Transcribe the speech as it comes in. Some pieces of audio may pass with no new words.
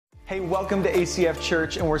Hey, welcome to ACF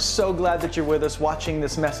Church, and we're so glad that you're with us watching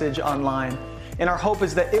this message online. And our hope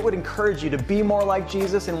is that it would encourage you to be more like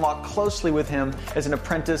Jesus and walk closely with Him as an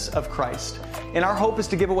apprentice of Christ. And our hope is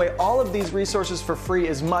to give away all of these resources for free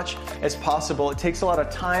as much as possible. It takes a lot of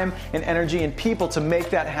time and energy and people to make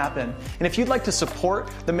that happen. And if you'd like to support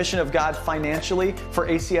the mission of God financially for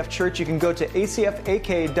ACF Church, you can go to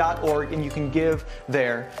acfak.org and you can give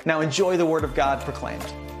there. Now enjoy the Word of God proclaimed.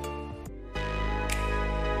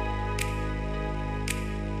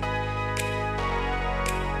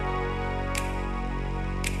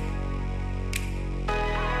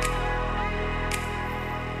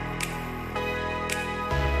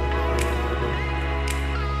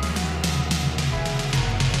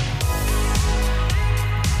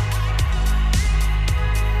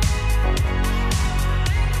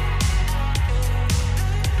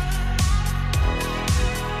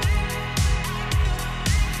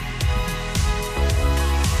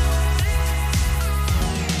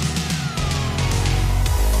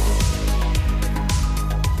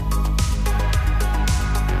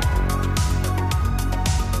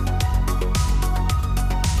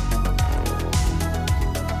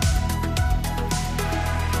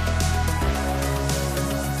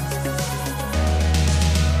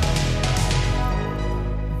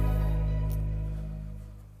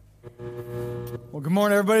 Good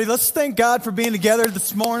morning, everybody. Let's thank God for being together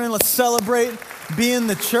this morning. Let's celebrate being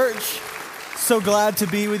the church. So glad to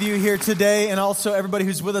be with you here today, and also everybody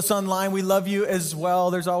who's with us online. We love you as well.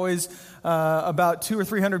 There's always about 200 or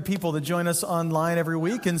 300 people that join us online every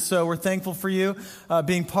week, and so we're thankful for you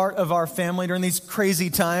being part of our family during these crazy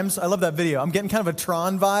times. I love that video. I'm getting kind of a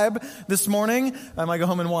Tron vibe this morning. I might go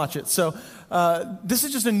home and watch it. So this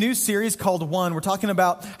is just a new series called One. We're talking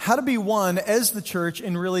about how to be one as the church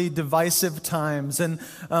in really divisive times. And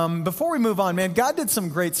before we move on, man, God did some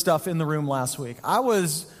great stuff in the room last week. I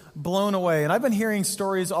was blown away. And I've been hearing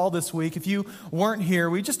stories all this week. If you weren't here,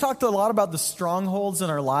 we just talked a lot about the strongholds in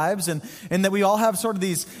our lives and that we all have sort of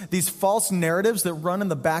these false narratives that run in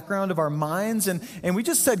the background of our minds. And we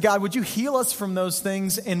just said, God, would you heal us from those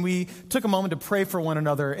things? And we took a moment to pray for one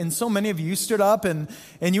another. And so many of you stood up and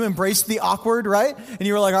you embraced the awkward, right? And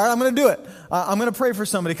you were like, all right, I'm going to do it. I'm going to pray for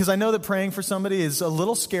somebody, because I know that praying for somebody is a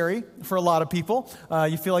little scary for a lot of people.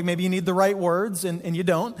 You feel like maybe you need the right words and you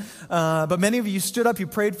don't. But many of you stood up, you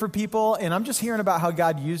prayed for people, and I'm just hearing about how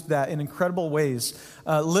God used that in incredible ways,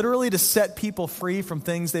 literally to set people free from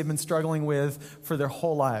things they've been struggling with for their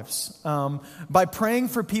whole lives. By praying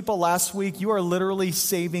for people last week, you are literally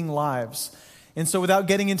saving lives. And so without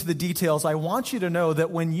getting into the details, I want you to know that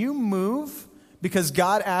when you move because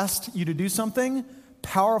God asked you to do something,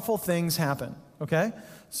 powerful things happen, okay?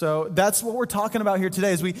 So that's what we're talking about here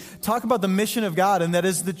today, as we talk about the mission of God, and that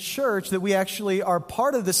is the church, that we actually are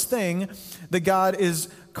part of this thing that God is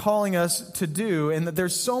calling us to do, and that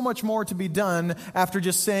there's so much more to be done after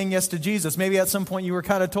just saying yes to Jesus. Maybe at some point you were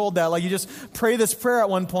kind of told that, like you just pray this prayer at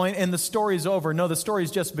one point and the story's over. No, the story's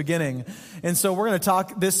just beginning. And so we're going to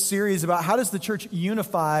talk this series about how does the church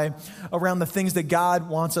unify around the things that God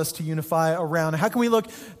wants us to unify around. How can we look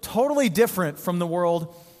totally different from the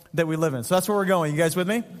world that we live in? So that's where we're going. You guys with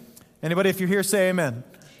me? Anybody, if you're here, say amen.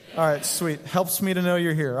 All right, sweet. Helps me to know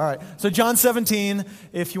you're here. All right. So John 17,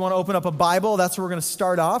 if you want to open up a Bible, that's where we're going to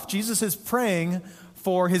start off. Jesus is praying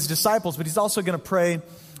for his disciples, but he's also going to pray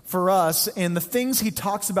for us. And the things he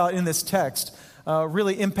talks about in this text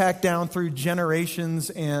really impact down through generations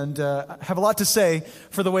and have a lot to say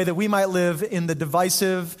for the way that we might live in the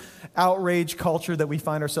divisive, outrage culture that we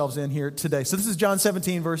find ourselves in here today. So this is John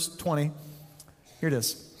 17, verse 20. Here it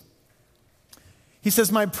is. He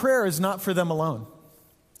says, "My prayer is not for them alone.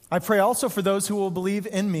 I pray also for those who will believe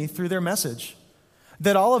in me through their message,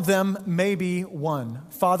 that all of them may be one.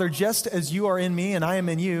 Father, just as you are in me and I am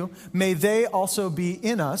in you, may they also be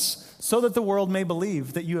in us, so that the world may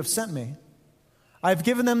believe that you have sent me. I have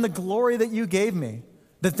given them the glory that you gave me,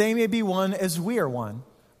 that they may be one as we are one,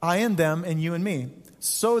 I and them and you and me,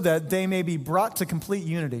 so that they may be brought to complete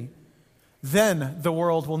unity. Then the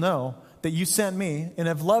world will know that you sent me and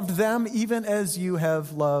have loved them even as you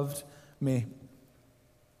have loved me."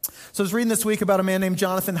 So I was reading this week about a man named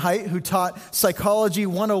Jonathan Haidt who taught Psychology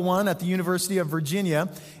 101 at the University of Virginia.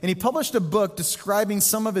 And he published a book describing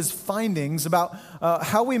some of his findings about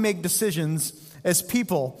how we make decisions as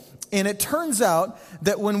people. And it turns out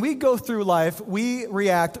that when we go through life, we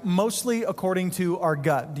react mostly according to our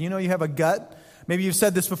gut. Do you know you have a gut? Maybe you've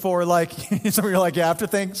said this before, like, some of you are like, yeah, after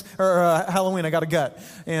Halloween, I got a gut.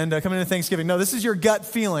 And coming into Thanksgiving. No, this is your gut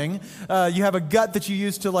feeling. You have a gut that you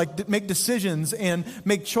use to, like, make decisions and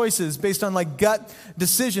make choices based on, like, gut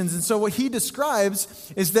decisions. And so what he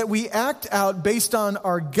describes is that we act out based on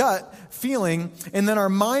our gut feeling, and then our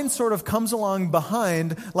mind sort of comes along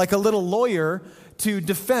behind like a little lawyer to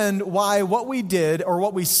defend why what we did or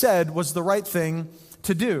what we said was the right thing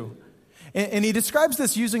to do. And he describes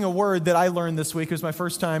this using a word that I learned this week. It was my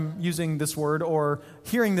first time using this word or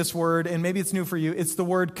hearing this word, and maybe it's new for you. It's the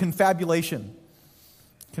word confabulation.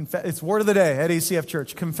 It's word of the day at ACF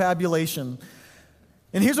Church, confabulation.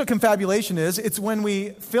 And here's what confabulation is. It's when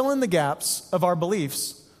we fill in the gaps of our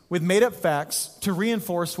beliefs with made-up facts to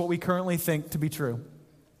reinforce what we currently think to be true.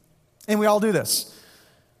 And we all do this.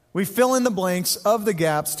 We fill in the blanks of the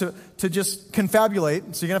gaps to just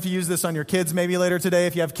confabulate. So you're going to have to use this on your kids maybe later today.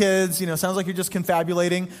 If you have kids, sounds like you're just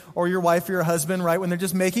confabulating, or your wife or your husband, right? When they're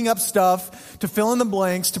just making up stuff to fill in the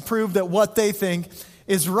blanks to prove that what they think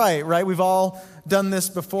is right? We've all done this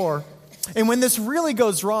before. And when this really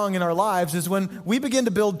goes wrong in our lives is when we begin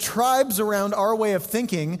to build tribes around our way of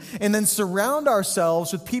thinking and then surround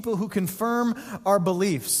ourselves with people who confirm our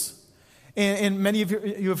beliefs. And many of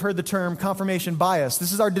you have heard the term confirmation bias.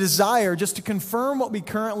 This is our desire just to confirm what we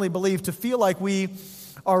currently believe, to feel like we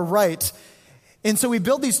are right. And so we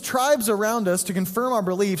build these tribes around us to confirm our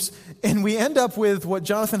beliefs, and we end up with what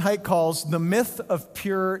Jonathan Haidt calls the myth of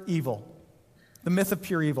pure evil. The myth of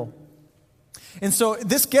pure evil. And so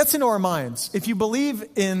this gets into our minds. If you believe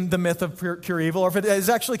in the myth of pure evil, or if it has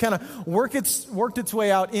actually kind of worked its way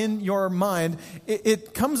out in your mind,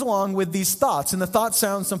 it comes along with these thoughts. And the thought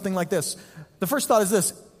sounds something like this. The first thought is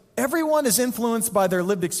this: everyone is influenced by their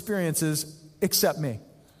lived experiences except me.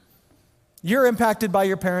 You're impacted by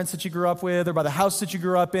your parents that you grew up with, or by the house that you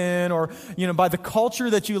grew up in, or by the culture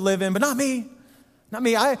that you live in, but not me. Not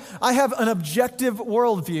me. I have an objective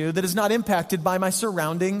worldview that is not impacted by my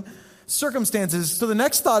surrounding circumstances. So the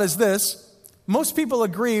next thought is this: most people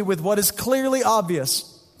agree with what is clearly obvious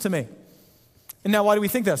to me. And now why do we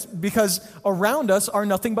think this? Because around us are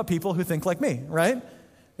nothing but people who think like me, right?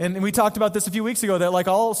 And we talked about this a few weeks ago, that like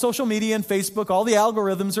all social media and Facebook, all the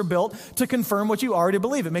algorithms are built to confirm what you already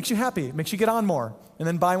believe. It makes you happy. It makes you get on more and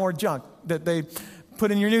then buy more junk that they put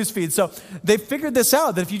in your news feed. So they figured this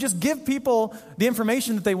out, that if you just give people the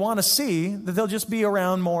information that they want to see, that they'll just be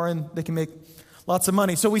around more and they can make lots of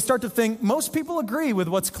money. So we start to think most people agree with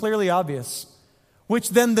what's clearly obvious, which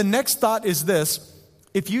then the next thought is this: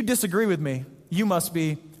 if you disagree with me, you must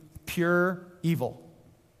be pure evil.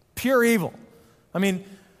 Pure evil. I mean,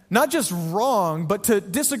 not just wrong, but to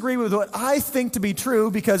disagree with what I think to be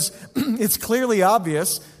true because it's clearly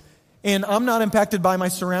obvious and I'm not impacted by my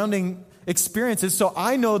surrounding experiences, so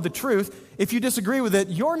I know the truth. If you disagree with it,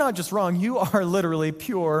 you're not just wrong, you are literally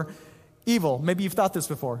pure evil. Maybe you've thought this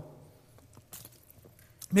before.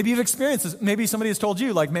 Maybe you've experienced this. Maybe somebody has told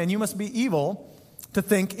you, like, man, you must be evil to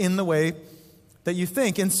think in the way that you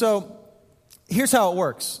think. And so here's how it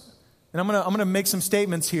works. And I'm gonna make some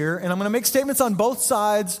statements here, and I'm gonna make statements on both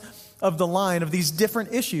sides of the line of these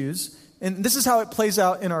different issues. And this is how it plays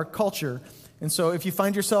out in our culture. And so if you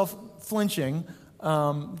find yourself flinching,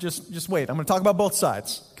 just wait. I'm gonna talk about both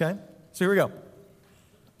sides, okay? So here we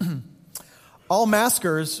go. All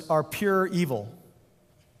maskers are pure evil.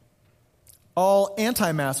 All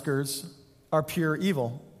anti-maskers are pure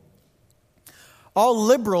evil. All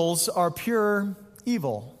liberals are pure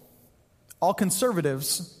evil. All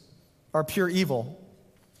conservatives are pure evil.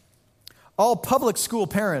 All public school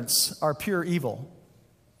parents are pure evil.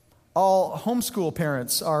 All homeschool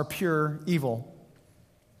parents are pure evil.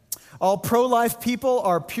 All pro-life people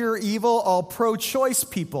are pure evil. All pro-choice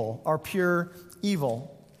people are pure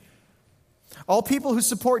evil. All people who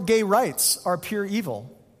support gay rights are pure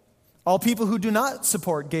evil. All people who do not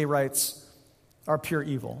support gay rights are pure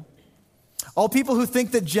evil. All people who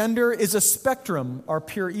think that gender is a spectrum are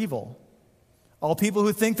pure evil. All people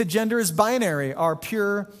who think that gender is binary are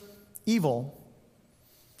pure evil.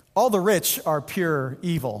 All the rich are pure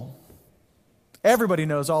evil. Everybody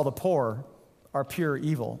knows all the poor are pure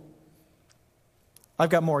evil. I've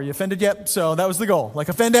got more. Are you offended yet? So that was the goal. Like,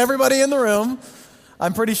 offend everybody in the room.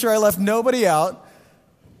 I'm pretty sure I left nobody out.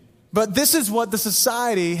 But this is what the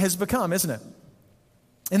society has become, isn't it?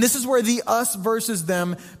 And this is where the us versus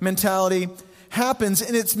them mentality happens,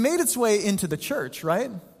 and it's made its way into the church, right?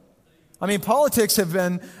 I mean, politics have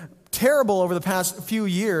been terrible over the past few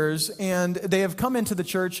years, and they have come into the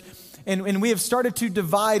church, and we have started to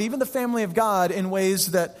divide even the family of God in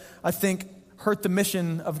ways that I think hurt the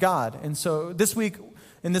mission of God. And so this week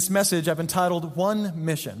in this message, I've entitled One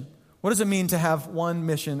Mission. What does it mean to have one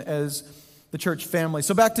mission as the church family.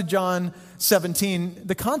 So back to John 17,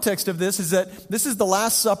 the context of this is that this is the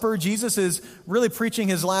Last Supper. Jesus is really preaching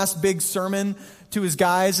his last big sermon to his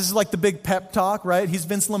guys. This is like the big pep talk, right? He's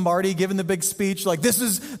Vince Lombardi giving the big speech, like this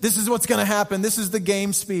is what's going to happen. This is the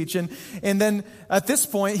game speech. And then at this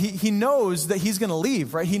point, he knows that he's going to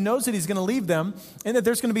leave, right? He knows that he's going to leave them and that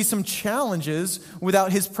there's going to be some challenges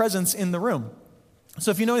without his presence in the room. So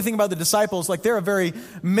if you know anything about the disciples, like they're a very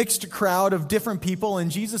mixed crowd of different people, and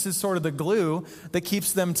Jesus is sort of the glue that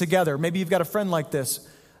keeps them together. Maybe you've got a friend like this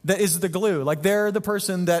that is the glue. Like they're the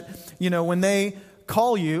person that, when they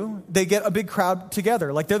call you, they get a big crowd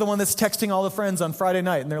together. Like they're the one that's texting all the friends on Friday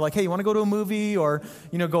night, and they're like, hey, you want to go to a movie or,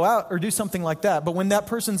 go out or do something like that. But when that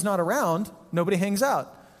person's not around, nobody hangs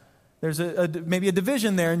out. There's maybe a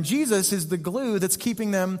division there, and Jesus is the glue that's keeping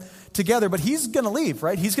them together. But he's going to leave,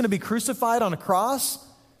 right? He's going to be crucified on a cross,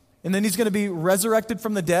 and then he's going to be resurrected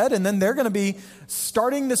from the dead, and then they're going to be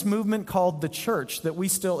starting this movement called the church that we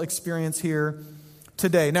still experience here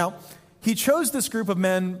today. Now, he chose this group of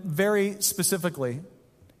men very specifically,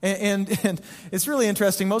 and it's really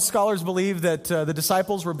interesting. Most scholars believe that the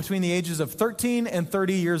disciples were between the ages of 13 and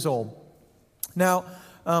 30 years old. Now,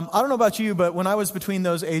 I don't know about you, but when I was between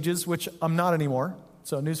those ages, which I'm not anymore,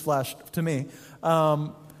 so newsflash to me,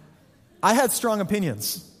 I had strong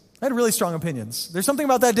opinions. I had really strong opinions. There's something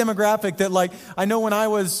about that demographic that, I know when I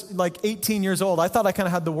was 18 years old, I thought I kind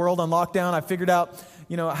of had the world on lockdown. I figured out,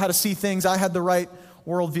 how to see things. I had the right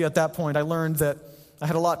worldview at that point. I learned that I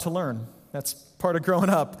had a lot to learn. That's part of growing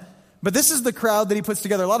up. But this is the crowd that he puts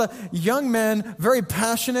together. A lot of young men, very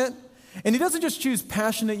passionate. And he doesn't just choose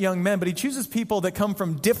passionate young men, but he chooses people that come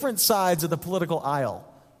from different sides of the political aisle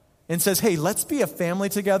and says, hey, let's be a family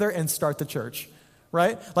together and start the church,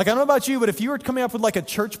 right? I don't know about you, but if you were coming up with a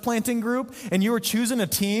church planting group and you were choosing a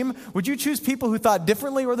team, would you choose people who thought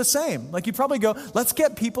differently or the same? You'd probably go, let's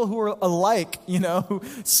get people who are alike, who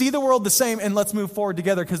see the world the same, and let's move forward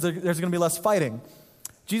together because there's going to be less fighting.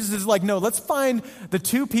 Jesus is like, no, let's find the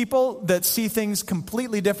two people that see things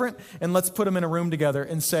completely different and let's put them in a room together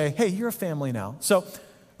and say, hey, you're a family now. So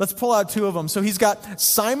let's pull out two of them. So he's got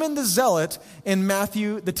Simon the Zealot and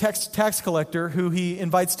Matthew the tax collector, who he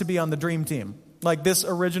invites to be on the dream team, like this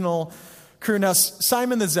original crew. Now,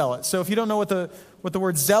 Simon the Zealot. So if you don't know what the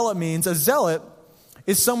word zealot means, a zealot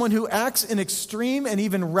is someone who acts in extreme and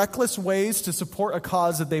even reckless ways to support a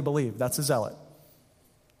cause that they believe. That's a zealot.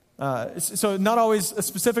 So not always a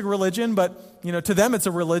specific religion, but, to them it's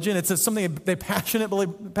a religion. It's something they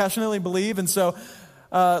passionately believe. And so,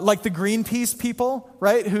 like the Greenpeace people,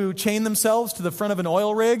 right, who chain themselves to the front of an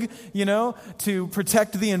oil rig, to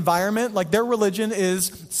protect the environment. Their religion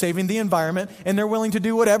is saving the environment, and they're willing to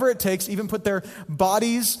do whatever it takes, even put their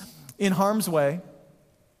bodies in harm's way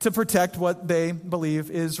to protect what they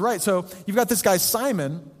believe is right. So you've got this guy,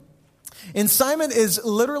 Simon. And Simon is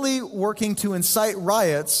literally working to incite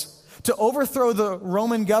riots to overthrow the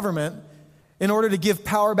Roman government in order to give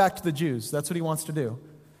power back to the Jews. That's what he wants to do.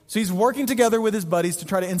 So he's working together with his buddies to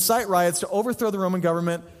try to incite riots to overthrow the Roman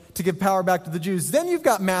government to give power back to the Jews. Then you've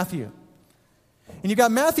got Matthew. And you've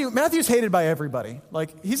got Matthew. Matthew's hated by everybody.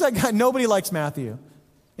 He's that guy, nobody likes Matthew.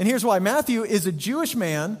 And here's why. Matthew is a Jewish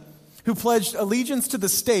man who pledged allegiance to the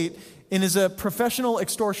state and is a professional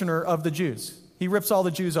extortioner of the Jews. He rips all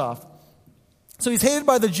the Jews off. So he's hated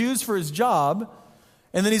by the Jews for his job,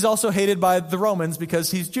 and then he's also hated by the Romans because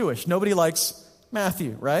he's Jewish. Nobody likes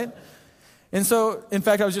Matthew, right? And so, in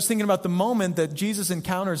fact, I was just thinking about the moment that Jesus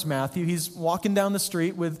encounters Matthew. He's walking down the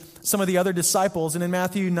street with some of the other disciples, and in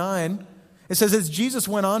Matthew 9, it says, as Jesus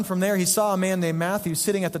went on from there, he saw a man named Matthew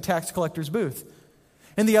sitting at the tax collector's booth.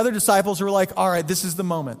 And the other disciples were like, all right, this is the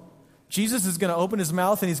moment. Jesus is going to open his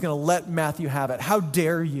mouth, and he's going to let Matthew have it. How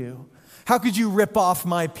dare you? How could you rip off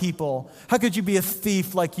my people? How could you be a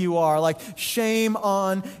thief like you are? Shame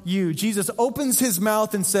on you. Jesus opens his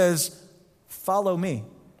mouth and says, follow me.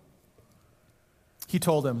 He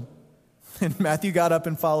told him. And Matthew got up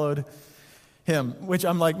and followed him, which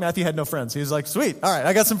I'm like, Matthew had no friends. He was like, sweet. All right,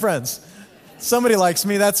 I got some friends. Somebody likes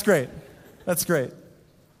me. That's great. That's great.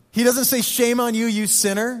 He doesn't say, shame on you, you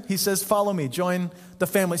sinner. He says, follow me. Join the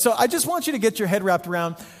family. So I just want you to get your head wrapped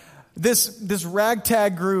around this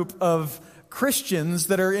ragtag group of Christians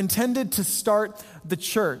that are intended to start the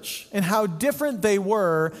church and how different they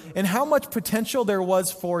were and how much potential there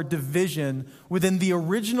was for division within the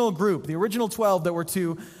original group, the original 12 that were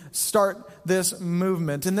to start this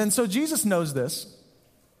movement. And then so Jesus knows this.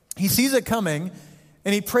 He sees it coming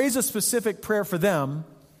and he prays a specific prayer for them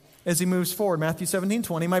as he moves forward. Matthew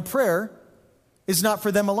 17:20, my prayer is not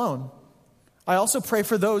for them alone. I also pray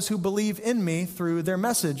for those who believe in me through their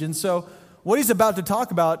message. And so what he's about to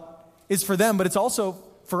talk about is for them, but it's also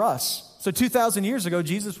for us. So 2,000 years ago,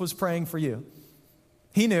 Jesus was praying for you.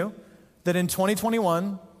 He knew that in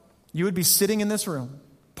 2021, you would be sitting in this room,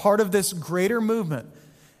 part of this greater movement.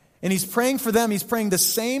 And he's praying for them. He's praying the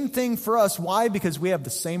same thing for us. Why? Because we have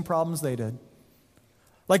the same problems they did.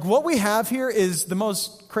 Like what we have here is the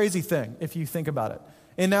most crazy thing, if you think about it.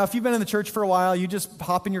 And now if you've been in the church for a while, you just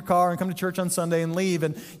hop in your car and come to church on Sunday and leave.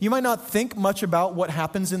 And you might not think much about what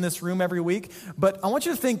happens in this room every week. But I want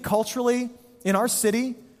you to think culturally, in our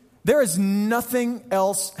city, there is nothing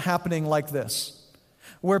else happening like this.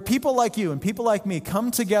 Where people like you and people like me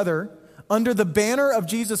come together under the banner of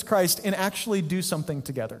Jesus Christ and actually do something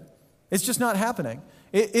together. It's just not happening.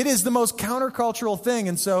 It is the most countercultural thing.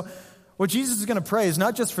 And so what Jesus is going to pray is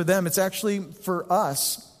not just for them, it's actually for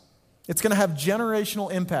us. It's going to have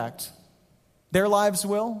generational impact. Their lives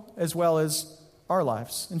will, as well as our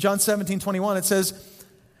lives. In John 17:21, it says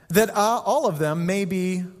that all of them may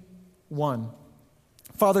be one.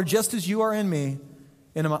 Father, just as you are in me,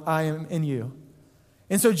 and I am in you.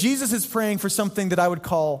 And so Jesus is praying for something that I would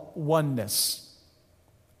call oneness.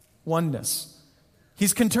 Oneness.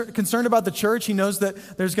 He's concerned about the church. He knows that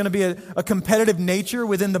there's going to be a competitive nature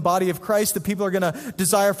within the body of Christ, that people are going to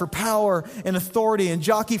desire for power and authority and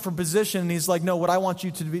jockey for position. And he's like, no, what I want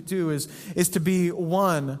you to do is to be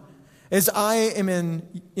one. As I am in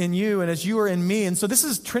you and as you are in me. And so this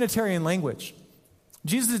is Trinitarian language.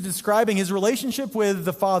 Jesus is describing his relationship with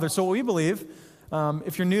the Father. So what we believe,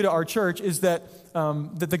 if you're new to our church, is that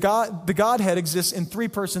the Godhead exists in three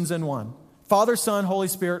persons in one. Father, Son, Holy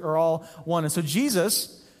Spirit are all one. And so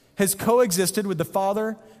Jesus has coexisted with the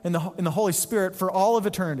Father and the Holy Spirit for all of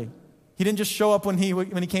eternity. He didn't just show up when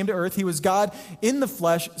he came to earth. He was God in the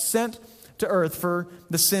flesh, sent to earth for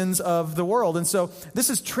the sins of the world. And so this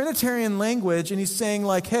is Trinitarian language, and he's saying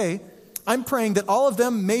like, hey, I'm praying that all of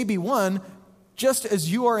them may be one, just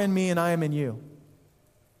as you are in me and I am in you.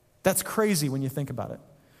 That's crazy when you think about it.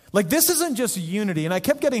 Like, this isn't just unity. And I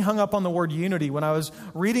kept getting hung up on the word unity when I was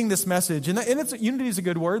reading this message. And unity is a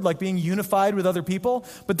good word, like being unified with other people.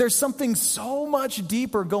 But there's something so much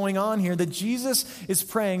deeper going on here that Jesus is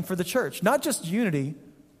praying for the church. Not just unity,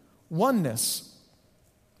 oneness.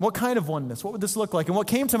 What kind of oneness? What would this look like? And what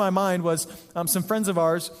came to my mind was some friends of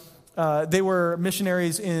ours, they were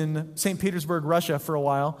missionaries in St. Petersburg, Russia for a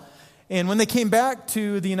while. And when they came back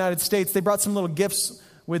to the United States, they brought some little gifts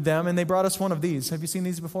with them, and they brought us one of these. Have you seen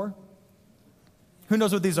these before? Who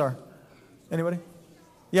knows what these are? Anybody?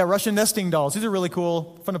 Yeah, Russian nesting dolls. These are really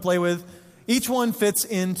cool, fun to play with. Each one fits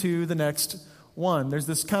into the next one. There's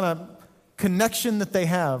this kind of connection that they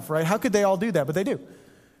have, right? How could they all do that? But they do.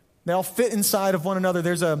 They all fit inside of one another.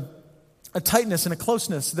 There's a tightness and a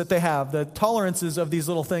closeness that they have. The tolerances of these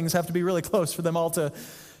little things have to be really close for them all to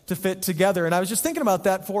fit together. And I was just thinking about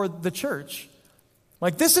that for the church.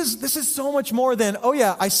 Like, this is so much more than, oh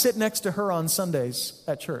yeah, I sit next to her on Sundays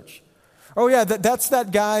at church. Oh yeah, that's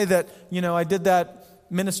that guy that, I did that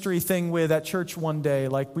ministry thing with at church one day.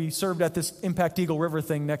 Like, we served at this Impact Eagle River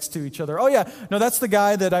thing next to each other. Oh yeah, no, that's the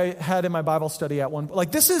guy that I had in my Bible study at one.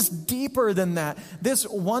 Like, this is deeper than that. This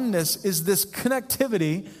oneness is this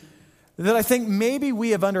connectivity that I think maybe we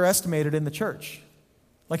have underestimated in the church.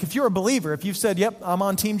 Like, if you're a believer, if you've said, yep, I'm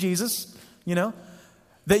on Team Jesus,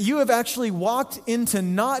 that you have actually walked into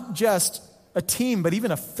not just a team, but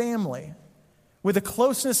even a family with a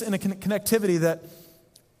closeness and a connectivity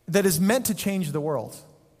that is meant to change the world,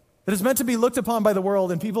 that is meant to be looked upon by the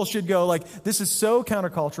world, and people should go like, this is so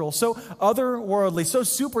countercultural, so otherworldly, so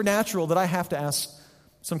supernatural that I have to ask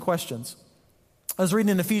some questions. I was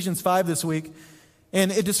reading in Ephesians 5 this week, and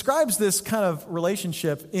it describes this kind of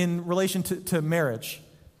relationship in relation to marriage,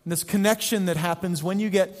 and this connection that happens when you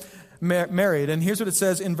get married. And here's what it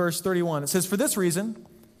says in verse 31. It says, for this reason,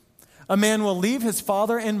 a man will leave his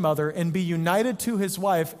father and mother and be united to his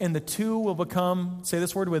wife, and the two will become, say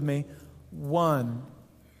this word with me, one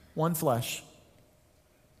flesh.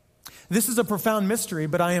 This is a profound mystery,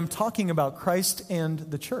 but I am talking about Christ and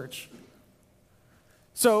the church.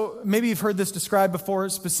 So maybe you've heard this described before,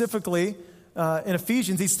 specifically in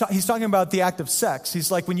Ephesians. He's talking about the act of sex.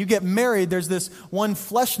 He's like, when you get married, there's this one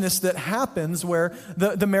fleshness that happens where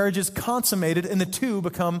the marriage is consummated and the two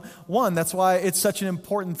become one. That's why it's such an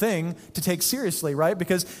important thing to take seriously, right?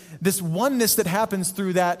 Because this oneness that happens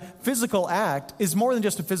through that physical act is more than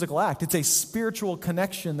just a physical act. It's a spiritual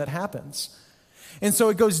connection that happens. And so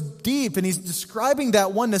it goes deep, and he's describing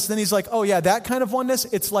that oneness. Then he's like, oh yeah, that kind of oneness,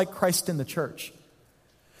 it's like Christ in the church.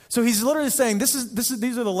 So he's literally saying, these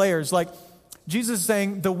are the layers. Like, Jesus is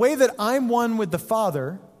saying, the way that I'm one with the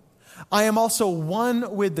Father, I am also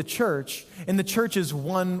one with the church, and the church is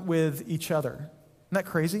one with each other. Isn't that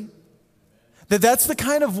crazy? That's the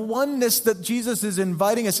kind of oneness that Jesus is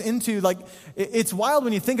inviting us into. Like, it's wild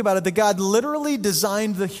when you think about it, that God literally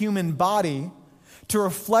designed the human body to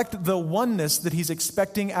reflect the oneness that he's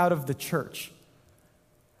expecting out of the church.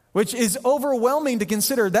 Which is overwhelming to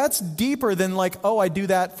consider. That's deeper than like, oh, I do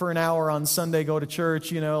that for an hour on Sunday, go to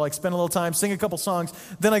church, like spend a little time, sing a couple songs,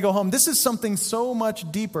 then I go home. This is something so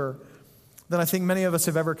much deeper than I think many of us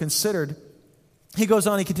have ever considered. He goes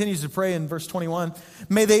on, he continues to pray in verse 21,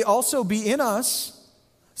 may they also be in us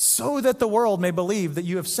so that the world may believe that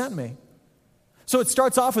you have sent me. So it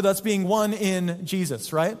starts off with us being one in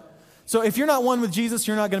Jesus, right? So if you're not one with Jesus,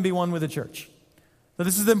 you're not going to be one with the church. So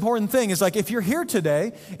this is the important thing, is like if you're here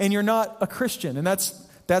today and you're not a Christian, and that's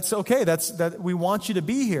okay, that we want you to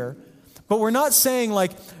be here, but we're not saying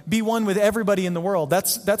like be one with everybody in the world.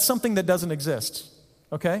 That's something that doesn't exist,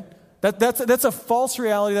 okay? That's a false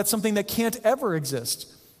reality. That's something that can't ever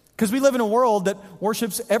exist. Because we live in a world that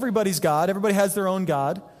worships everybody's God. Everybody has their own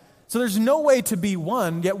God. So there's no way to be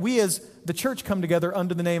one, yet we as the church come together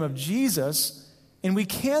under the name of Jesus, and we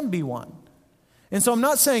can be one. And so I'm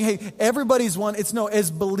not saying, hey, everybody's one. It's no,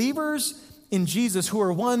 as believers in Jesus who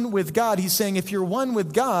are one with God, he's saying if you're one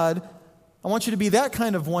with God, I want you to be that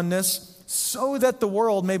kind of oneness so that the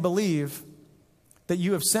world may believe that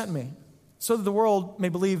you have sent me. So that the world may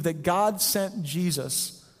believe that God sent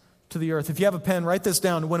Jesus to the earth. If you have a pen, write this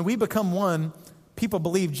down. When we become one, people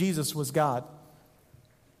believe Jesus was God.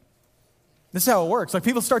 This is how it works. Like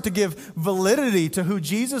people start to give validity to who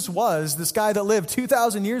Jesus was, this guy that lived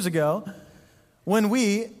 2,000 years ago, when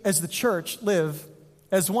we, as the church, live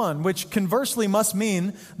as one, which conversely must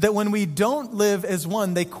mean that when we don't live as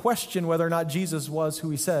one, they question whether or not Jesus was who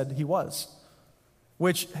he said he was.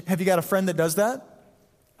 Which, have you got a friend that does that?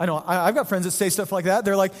 I know, I've got friends that say stuff like that.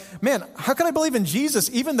 They're like, man, how can I believe in Jesus?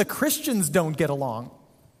 Even the Christians don't get along,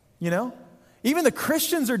 Even the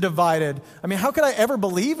Christians are divided. I mean, how could I ever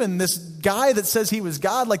believe in this guy that says he was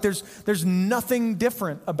God? Like, there's nothing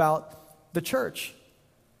different about the church.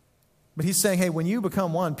 But he's saying, hey, when you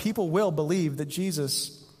become one, people will believe that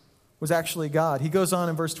Jesus was actually God. He goes on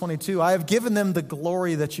in verse 22, I have given them the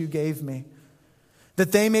glory that you gave me,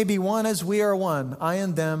 that they may be one as we are one, I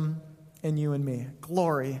and them, and you and me.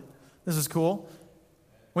 Glory. This is cool.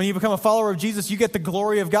 When you become a follower of Jesus, you get the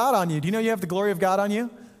glory of God on you. Do you know you have the glory of God on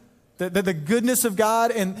you? The goodness of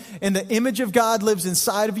God and the image of God lives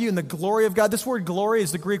inside of you, and the glory of God. This word glory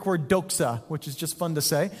is the Greek word doxa, which is just fun to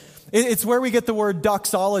say. It's where we get the word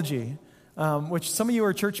doxology, which some of you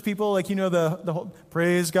are church people, like the whole,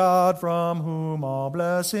 praise God from whom all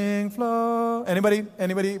blessing flow. Anybody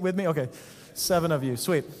with me? Okay. 7 of you.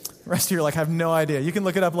 Sweet. The rest of you are like, I have no idea. You can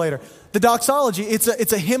look it up later. The doxology, it's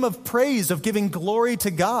a hymn of praise, of giving glory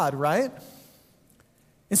to God, right?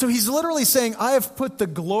 And so he's literally saying, I have put the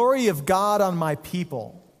glory of God on my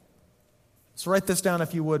people. So write this down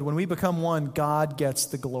if you would. When we become one, God gets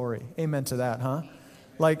the glory. Amen to that, huh?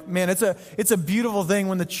 Like, man, it's a beautiful thing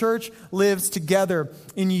when the church lives together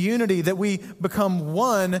in unity, that we become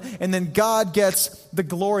one, and then God gets the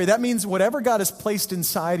glory. That means whatever God has placed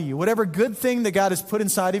inside of you, whatever good thing that God has put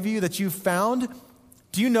inside of you that you've found,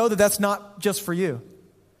 do you know that that's not just for you?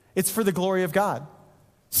 It's for the glory of God.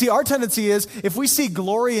 See, our tendency is, if we see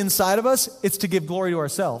glory inside of us, it's to give glory to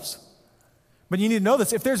ourselves. But you need to know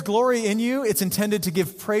this. If there's glory in you, it's intended to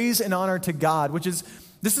give praise and honor to God,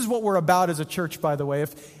 this is what we're about as a church, by the way.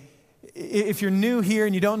 If you're new here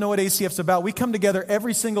and you don't know what ACF's about, we come together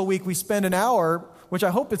every single week. We spend an hour, which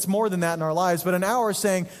I hope it's more than that in our lives, but an hour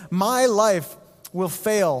saying, my life will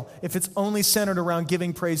fail if it's only centered around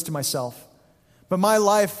giving praise to myself. But my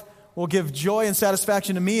life will give joy and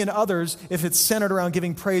satisfaction to me and others if it's centered around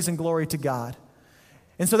giving praise and glory to God.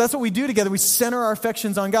 And so that's what we do together. We center our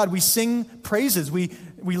affections on God. We sing praises. We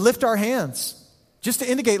lift our hands. Just to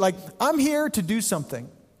indicate, like, I'm here to do something.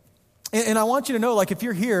 And I want you to know, like, if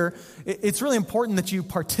you're here, it's really important that you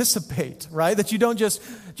participate, right? That you don't just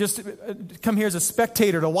come here as a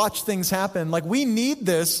spectator to watch things happen. Like, we need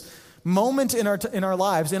this moment in our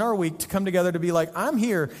lives, in our week, to come together to be like, I'm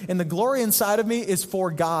here, and the glory inside of me is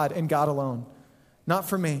for God and God alone, not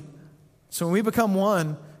for me. So when we become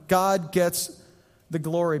one, God gets the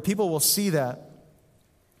glory. People will see that.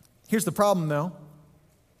 Here's the problem, though.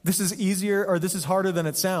 This is harder than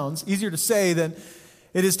it sounds. Easier to say than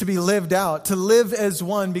it is to be lived out. To live as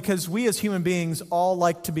one, because we as human beings all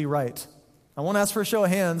like to be right. I won't ask for a show of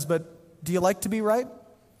hands, but do you like to be right?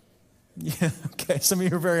 Yeah, okay, some of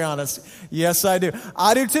you are very honest. Yes, I do.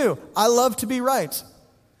 I do too. I love to be right.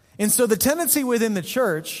 And so the tendency within the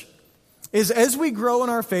church is, as we grow in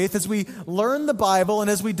our faith, as we learn the Bible, and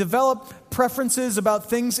as we develop preferences about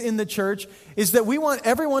things in the church, is that we want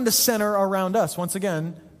everyone to center around us. Once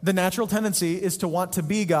again, the natural tendency is to want to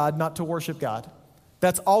be God, not to worship God.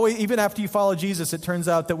 That's always, even after you follow Jesus, it turns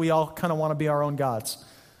out that we all kind of want to be our own gods.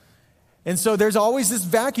 And so there's always this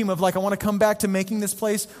vacuum of like, I want to come back to making this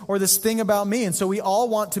place or this thing about me. And so we all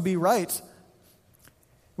want to be right.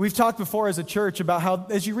 We've talked before as a church about how,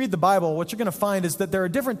 as you read the Bible, what you're going to find is that there are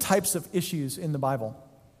different types of issues in the Bible.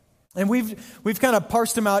 And we've kind of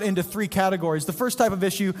parsed them out into three categories. The first type of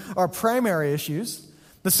issue are primary issues.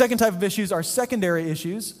 The second type of issues are secondary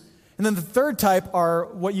issues. And then the third type are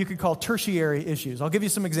what you could call tertiary issues. I'll give you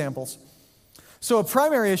some examples. So a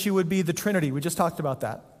primary issue would be the Trinity. We just talked about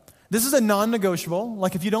that. This is a non-negotiable.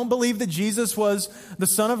 Like if you don't believe that Jesus was the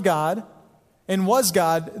Son of God and was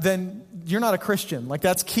God, then you're not a Christian. Like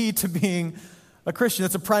that's key to being a Christian.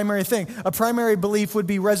 It's a primary thing. A primary belief would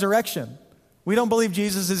be resurrection. We don't believe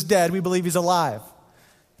Jesus is dead. We believe he's alive.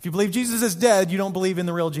 If you believe Jesus is dead, you don't believe in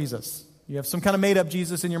the real Jesus. You have some kind of made-up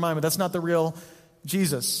Jesus in your mind, but that's not the real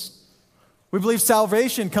Jesus. We believe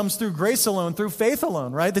salvation comes through grace alone, through faith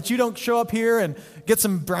alone, right? That you don't show up here and get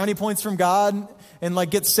some brownie points from God and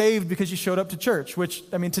like get saved because you showed up to church, which,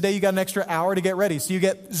 I mean, today you got an extra hour to get ready, so you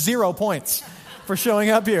get 0 points for showing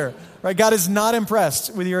up here, right? God is not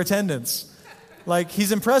impressed with your attendance. Like,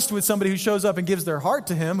 he's impressed with somebody who shows up and gives their heart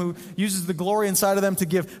to him, who uses the glory inside of them to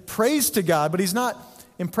give praise to God, but he's not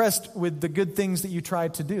impressed with the good things that you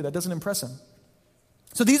tried to do. That doesn't impress him.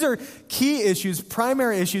 So these are key issues,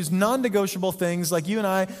 primary issues, non-negotiable things like you and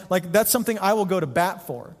I, like that's something I will go to bat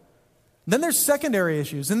for. Then there's secondary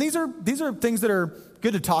issues, and these are things that are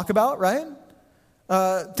good to talk about, right?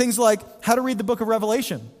 Things like how to read the book of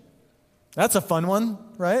Revelation. That's a fun one,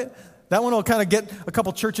 right? That one will kind of get a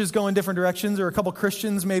couple churches going different directions, or a couple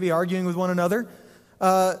Christians maybe arguing with one another.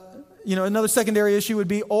 Another secondary issue would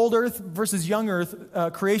be old earth versus young earth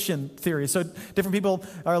creation theory. So different people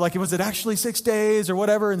are like, was it actually 6 days or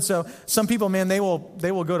whatever? And so some people, man, they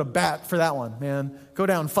will go to bat for that one, man. Go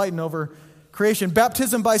down fighting over creation.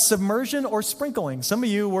 Baptism by submersion or sprinkling. Some of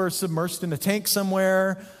you were submersed in a tank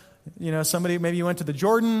somewhere. You know, somebody, maybe you went to the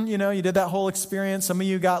Jordan, you did that whole experience. Some of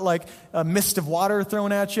you got like a mist of water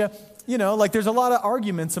thrown at you. Like there's a lot of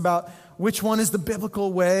arguments about which one is the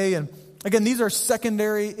biblical way. And again, these are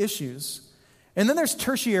secondary issues. And then there's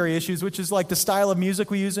tertiary issues, which is like the style of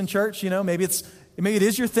music we use in church. Maybe it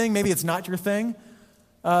is your thing, maybe it's not your thing.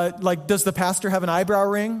 Like, does the pastor have an eyebrow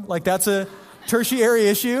ring? Like, that's a tertiary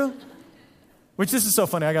issue. Which, this is so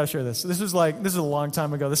funny, I got to share this. This is a long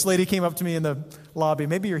time ago. This lady came up to me in the lobby.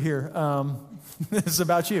 Maybe you're here. This is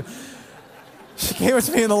about you. She came up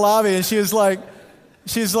to me in the lobby and she's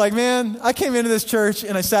like, man, I came into this church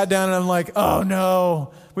and I sat down and I'm like, oh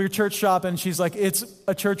no. We were church shopping. She's like, it's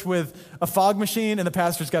a church with a fog machine and the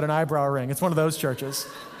pastor's got an eyebrow ring. It's one of those churches.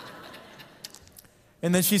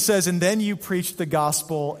 And then she says, and then you preached the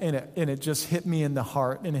gospel and it just hit me in the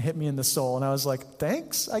heart and it hit me in the soul. And I was like,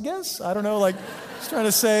 thanks, I guess. I don't know, like, just trying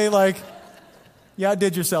to say, like, yeah, I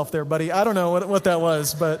did yourself there, buddy. I don't know what that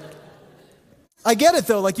was, but I get it,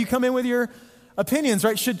 though. Like, you come in with your opinions,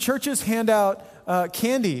 right? Should churches hand out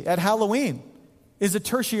candy at Halloween? Is it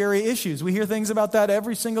tertiary issues? We hear things about that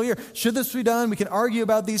every single year. Should this be done? We can argue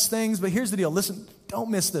about these things, but here's the deal. Listen,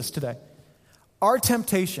 don't miss this today. Our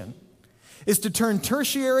temptation is to turn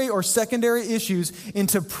tertiary or secondary issues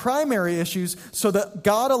into primary issues so that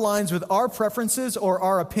God aligns with our preferences or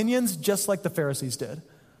our opinions, just like the Pharisees did.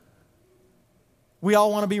 We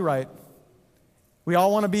all want to be right. We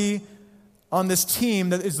all want to be on this team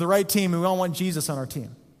that is the right team, and we all want Jesus on our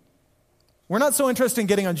team. We're not so interested in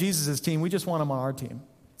getting on Jesus' team. We just want him on our team.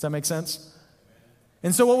 Does that make sense?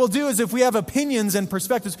 And so what we'll do is, if we have opinions and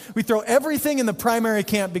perspectives, we throw everything in the primary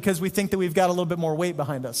camp because we think that we've got a little bit more weight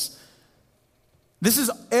behind us. This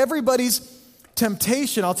is everybody's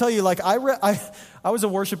temptation. I'll tell you, like, I was a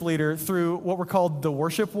worship leader through what were called the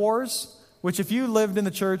worship wars, which if you lived in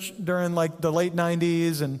the church during like the late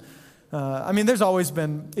 90s and there's always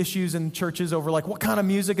been issues in churches over like what kind of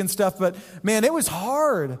music and stuff, but man, it was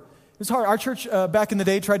hard. It was hard. Our church back in the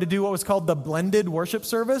day tried to do what was called the blended worship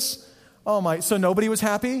service. So nobody was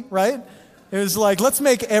happy, right? It was like, let's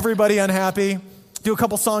make everybody unhappy. Do a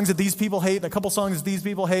couple songs that these people hate, and a couple songs that these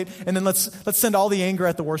people hate, and then let's send all the anger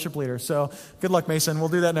at the worship leader. So good luck, Mason. We'll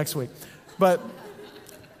do that next week. But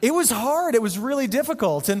it was hard. It was really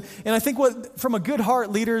difficult. And I think what, from a good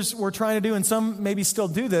heart, leaders were trying to do, and some maybe still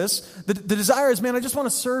do this, the desire is, man, I just want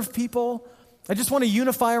to serve people. I just want to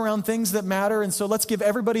unify around things that matter, and so let's give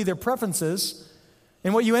everybody their preferences.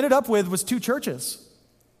 And what you ended up with was two churches.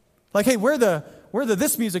 Like, hey, we're the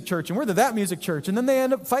this music church, and we're the that music church. And then they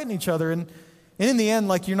end up fighting each other, and in the end,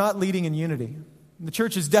 like, you're not leading in unity. The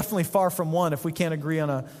church is definitely far from one if we can't agree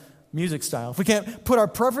on music style. If we can't put our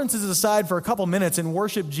preferences aside for a couple minutes and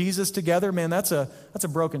worship Jesus together, man, that's a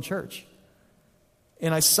broken church.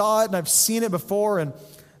 And I saw it and I've seen it before, and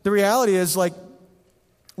the reality is, like,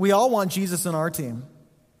 we all want Jesus on our team.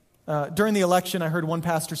 During the election, I heard one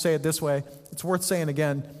pastor say it this way, it's worth saying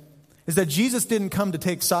again, is that Jesus didn't come to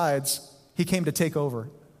take sides, he came to take over.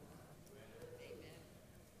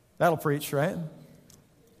 That'll preach, right?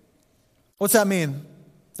 What's that mean?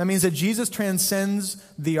 That means that Jesus transcends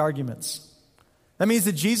the arguments. That means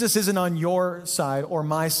that Jesus isn't on your side or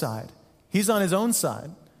my side. He's on his own side.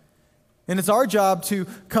 And it's our job to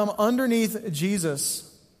come underneath Jesus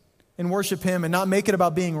and worship him and not make it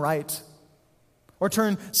about being right or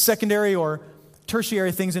turn secondary or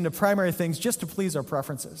tertiary things into primary things just to please our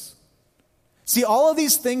preferences. See, all of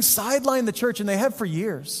these things sideline the church, and they have for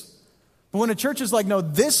years. But when a church is like, no,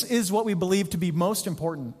 this is what we believe to be most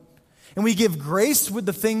important, and we give grace with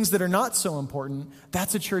the things that are not so important,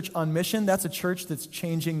 that's a church on mission. That's a church that's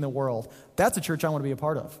changing the world. That's a church I want to be a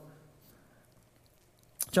part of.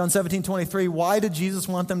 John 17:23, why did Jesus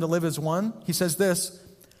want them to live as one? He says this,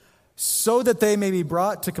 so that they may be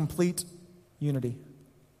brought to complete unity.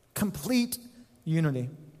 Complete unity.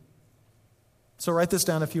 So write this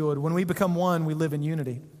down if you would. When we become one, we live in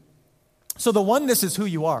unity. So the oneness is who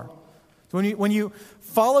you are. When you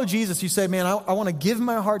follow Jesus, you say, man, I want to give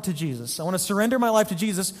my heart to Jesus. I want to surrender my life to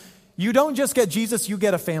Jesus. You don't just get Jesus, you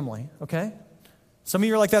get a family, okay? Some of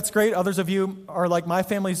you are like, that's great. Others of you are like, my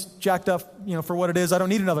family's jacked up, for what it is. I don't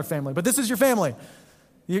need another family. But this is your family.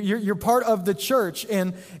 You're part of the church,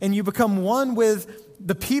 and you become one with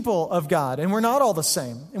the people of God. And we're not all the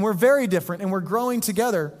same. And we're very different, and we're growing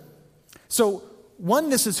together. So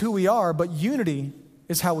oneness is who we are, but unity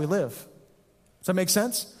is how we live. Does that make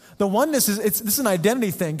sense? The oneness this is an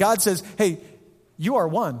identity thing. God says, hey, you are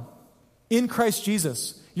one in Christ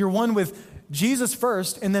Jesus. You're one with Jesus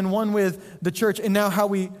first, and then one with the church. And now how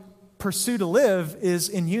we pursue to live is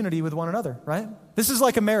in unity with one another, right? This is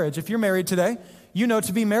like a marriage. If you're married today, you know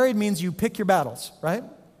to be married means you pick your battles, right?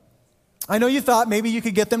 I know you thought maybe you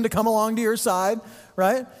could get them to come along to your side,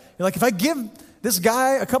 right? You're like, if I give this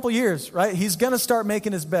guy a couple years, right, he's going to start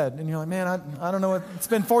making his bed. And you're like, man, I don't know. It's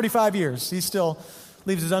been 45 years. He still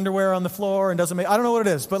leaves his underwear on the floor and doesn't I don't know what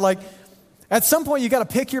it is. But like, at some point, you got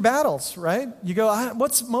to pick your battles, right? You go,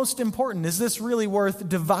 what's most important? Is this really worth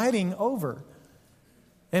dividing over?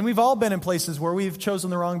 And we've all been in places where we've chosen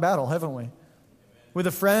the wrong battle, haven't we? With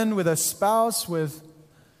a friend, with a spouse, with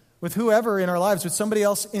whoever in our lives, with somebody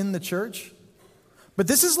else in the church. But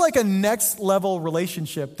this is like a next level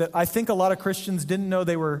relationship that I think a lot of Christians didn't know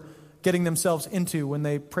they were getting themselves into when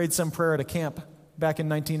they prayed some prayer at a camp back in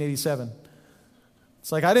 1987.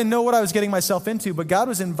 It's like, I didn't know what I was getting myself into, but God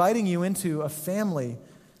was inviting you into a family,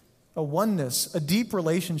 a oneness, a deep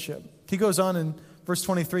relationship. He goes on in verse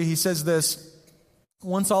 23, he says this,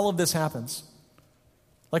 once all of this happens,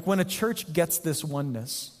 like when a church gets this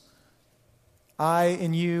oneness, I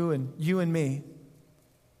and you and me,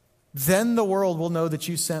 then the world will know that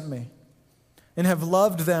you sent me and have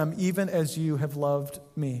loved them even as you have loved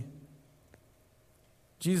me.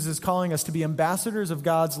 Jesus is calling us to be ambassadors of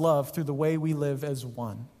God's love through the way we live as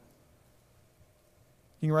one.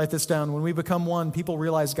 You can write this down. When we become one, people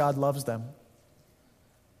realize God loves them.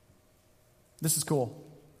 This is cool.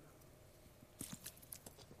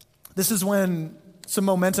 This is when some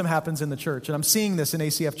momentum happens in the church, and I'm seeing this in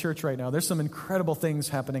ACF Church right now. There's some incredible things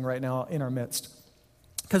happening right now in our midst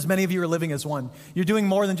because many of you are living as one. You're doing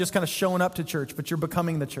more than just kind of showing up to church, but you're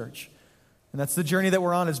becoming the church. And that's the journey that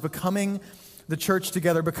we're on, is becoming the church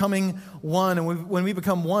together, becoming one. And when we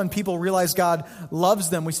become one, people realize God loves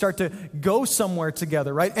them. We start to go somewhere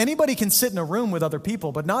together, right? Anybody can sit in a room with other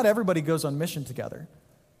people, but not everybody goes on mission together.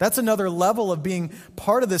 That's another level of being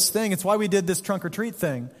part of this thing. It's why we did this trunk or treat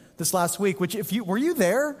thing this last week, which were you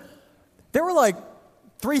there? There were like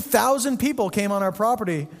 3,000 people came on our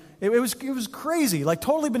property. It was crazy, like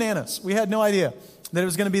totally bananas. We had no idea that it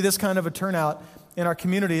was going to be this kind of a turnout in our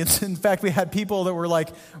community. In fact, we had people that were like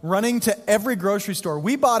running to every grocery store.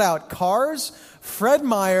 We bought out cars, Fred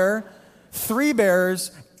Meyer, Three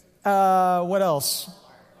Bears, what else?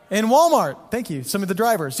 And Walmart. Thank you. Some of the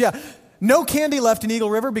drivers. Yeah. No candy left in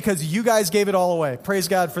Eagle River because you guys gave it all away. Praise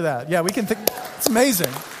God for that. Yeah, we can think. It's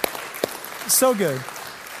amazing. So good.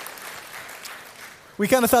 We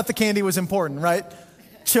kind of thought the candy was important, right?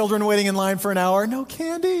 Children waiting in line for an hour. No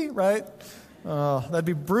candy, right? Oh, that'd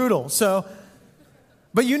be brutal. So,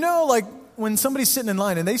 but like when somebody's sitting in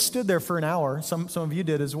line and they stood there for an hour, some of you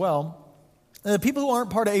did as well, the people who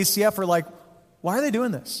aren't part of ACF are like, why are they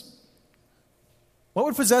doing this? What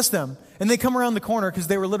would possess them? And they come around the corner because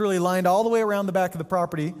they were literally lined all the way around the back of the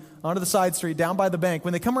property, onto the side street, down by the bank.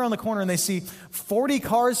 When they come around the corner and they see 40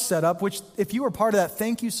 cars set up, which if you were part of that,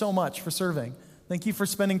 thank you so much for serving. Thank you for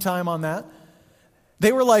spending time on that.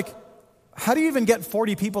 They were like, how do you even get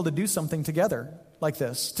 40 people to do something together like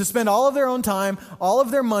this? To spend all of their own time, all of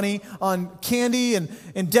their money on candy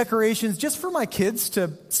and decorations just for my kids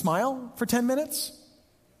to smile for 10 minutes?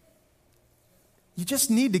 You just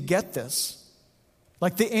need to get this.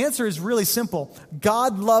 Like, the answer is really simple.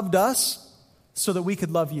 God loved us so that we could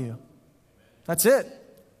love you. That's it.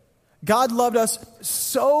 God loved us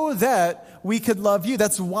so that we could love you.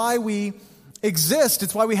 That's why we exist.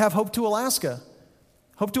 It's why we have Hope to Alaska.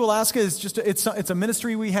 Hope to Alaska is just, it's a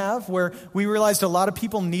ministry we have where we realized a lot of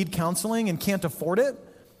people need counseling and can't afford it.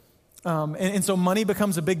 And so money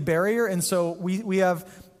becomes a big barrier. And so we have,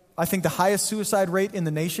 I think, the highest suicide rate in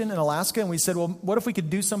the nation in Alaska. And we said, well, what if we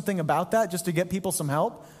could do something about that just to get people some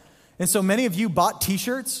help? And so many of you bought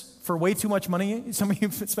T-shirts for way too much money. Some of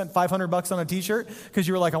you spent $500 on a T-shirt because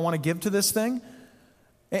you were like, I want to give to this thing.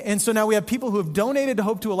 And so now we have people who have donated to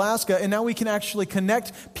Hope to Alaska, and now we can actually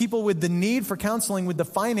connect people with the need for counseling with the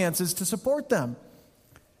finances to support them.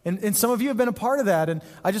 And some of you have been a part of that. And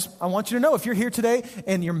I want you to know, if you're here today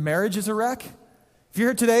and your marriage is a wreck, if you're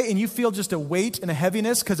here today and you feel just a weight and a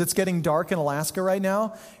heaviness because it's getting dark in Alaska right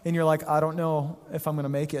now, and you're like, I don't know if I'm going to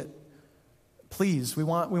make it, please, we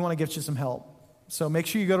want to get you some help. So make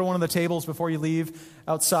sure you go to one of the tables before you leave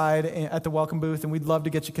outside at the welcome booth, and we'd love to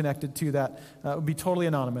get you connected to that. It would be totally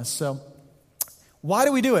anonymous. So why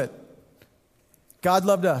do we do it? God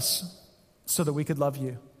loved us so that we could love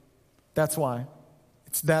you. That's why.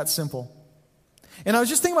 It's that simple. And I was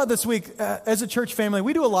just thinking about this week, as a church family,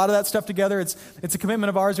 we do a lot of that stuff together. It's a commitment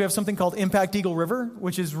of ours. We have something called Impact Eagle River,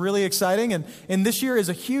 which is really exciting. And this year is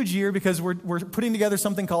a huge year because we're putting together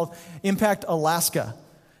something called Impact Alaska.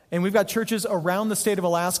 And we've got churches around the state of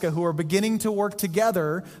Alaska who are beginning to work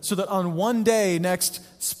together so that on one day next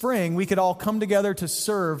spring, we could all come together to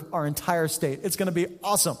serve our entire state. It's going to be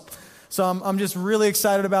awesome. So I'm just really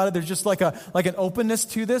excited about it. There's just like an openness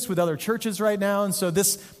to this with other churches right now. And so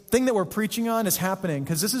this thing that we're preaching on is happening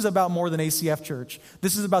because this is about more than ACF Church.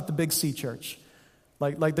 This is about the Big C Church,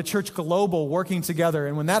 like the church global working together.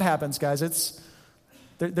 And when that happens, guys,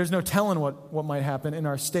 there's no telling what might happen in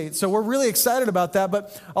our state. So we're really excited about that.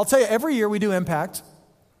 But I'll tell you, every year we do Impact.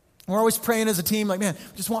 We're always praying as a team, like, man,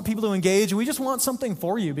 we just want people to engage. And we just want something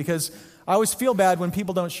for you because I always feel bad when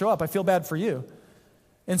people don't show up. I feel bad for you.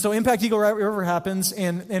 And so Impact Eagle River happens,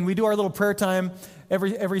 and we do our little prayer time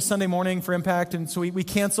every Sunday morning for Impact. And so we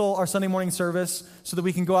cancel our Sunday morning service so that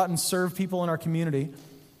we can go out and serve people in our community.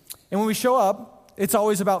 And when we show up, it's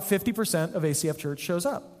always about 50% of ACF Church shows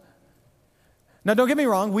up. Now, don't get me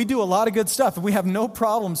wrong, we do a lot of good stuff, and we have no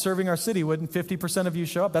problem serving our city when 50% of you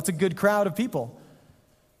show up. That's a good crowd of people.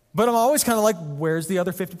 But I'm always kind of like, where's the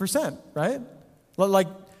other 50%, right? Like,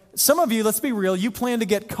 some of you, let's be real, you plan to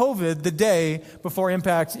get COVID the day before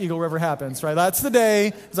Impact Eagle River happens, right? That's the day.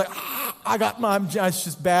 It's like, it's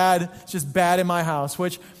just bad. It's just bad in my house,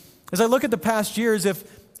 which, as I look at the past years,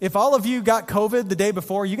 if all of you got COVID the day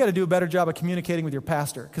before, you got to do a better job of communicating with your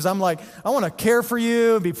pastor. Because I'm like, I want to care for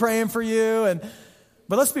you and be praying for you.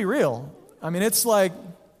 But let's be real. I mean, it's like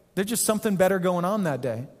there's just something better going on that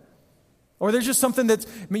day. Or there's just something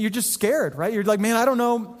you're just scared, right? You're like, man, I don't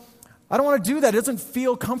know. I don't want to do that. It doesn't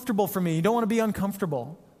feel comfortable for me. You don't want to be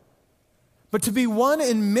uncomfortable. But to be one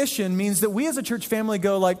in mission means that we as a church family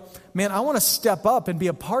go like, man, I want to step up and be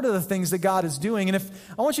a part of the things that God is doing. And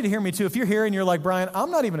I want you to hear me too. If you're here and you're like, Brian,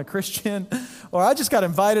 I'm not even a Christian, or I just got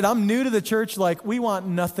invited, I'm new to the church, like, we want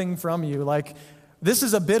nothing from you. Like, this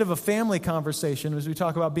is a bit of a family conversation as we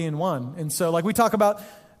talk about being one. And so, like, we talk about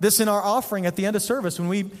this in our offering at the end of service. When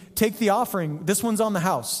we take the offering, this one's on the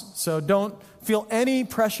house. So don't feel any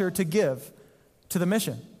pressure to give to the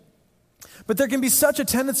mission. But there can be such a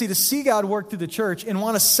tendency to see God work through the church and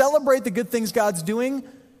want to celebrate the good things God's doing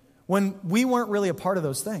when we weren't really a part of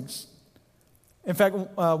those things. In fact,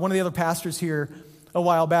 one of the other pastors here a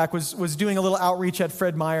while back was doing a little outreach at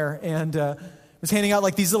Fred Meyer and was handing out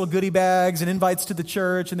like these little goodie bags and invites to the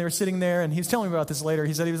church, and they were sitting there, and he was telling me about this later.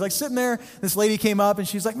 He said he was like sitting there, this lady came up, and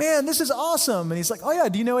she's like, man, this is awesome. And he's like, oh yeah,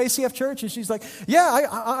 do you know ACF Church? And she's like, yeah,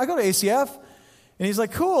 I go to ACF. And he's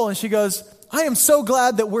like, cool. And she goes, I am so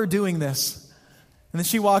glad that we're doing this. And then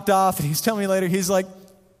she walked off, and he's telling me later, he's like,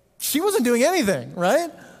 she wasn't doing anything,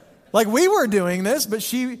 right? Like, we were doing this, but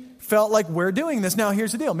she felt like we're doing this. Now,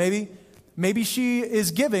 here's the deal. Maybe she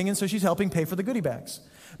is giving, and so she's helping pay for the goodie bags.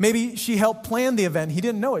 Maybe she helped plan the event. He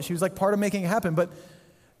didn't know it. She was like part of making it happen. But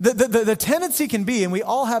the tendency can be, and we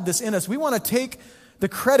all have this in us, we want to take the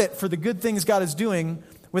credit for the good things God is doing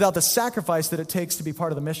without the sacrifice that it takes to be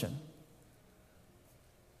part of the mission.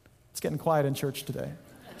 It's getting quiet in church today.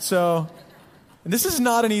 So, and this is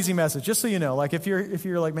not an easy message, just so you know. Like if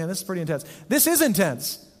you're like, man, this is pretty intense. This is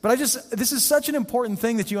intense. But this is such an important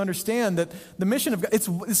thing that you understand that the mission of God,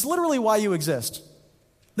 it's literally why you exist.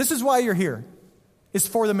 This is why you're here. It's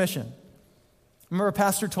for the mission. I remember a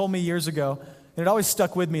pastor told me years ago, and it always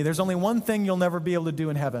stuck with me, there's only one thing you'll never be able to do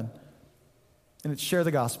in heaven, and it's share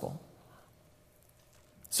the gospel.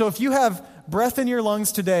 So if you have breath in your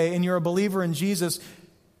lungs today and you're a believer in Jesus,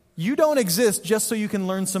 you don't exist just so you can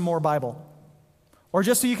learn some more Bible. Or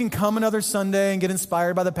just so you can come another Sunday and get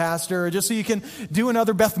inspired by the pastor, or just so you can do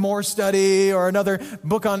another Beth Moore study or another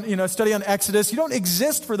book on, study on Exodus. You don't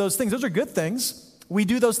exist for those things. Those are good things. We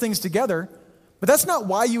do those things together. But that's not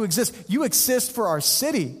why you exist. You exist for our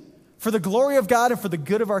city, for the glory of God and for the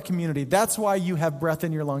good of our community. That's why you have breath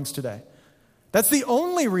in your lungs today. That's the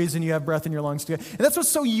only reason you have breath in your lungs today. And that's what's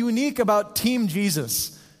so unique about Team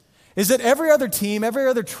Jesus. Is that every other team, every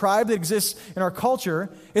other tribe that exists in our culture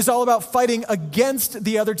is all about fighting against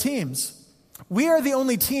the other teams. We are the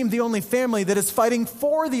only team, the only family that is fighting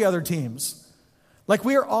for the other teams. Like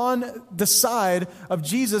we are on the side of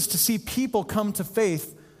Jesus to see people come to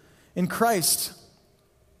faith in Christ.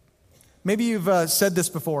 Maybe you've said this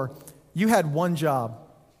before. You had one job.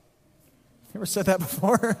 You ever said that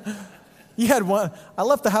before? You had one. I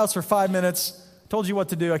left the house for 5 minutes, told you what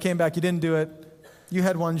to do. I came back. You didn't do it. You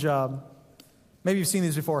had one job. Maybe you've seen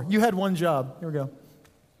these before. You had one job. Here we go.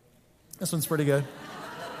 This one's pretty good.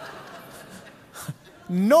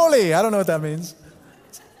 Noli. I don't know what that means.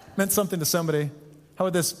 It meant something to somebody. How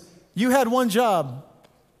about this? You had one job.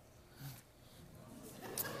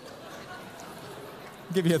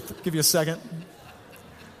 Give you a second.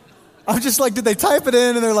 I'm just like, did they type it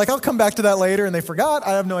in and they're like, I'll come back to that later, and they forgot?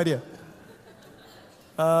 I have no idea.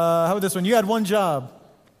 How about this one? You had one job.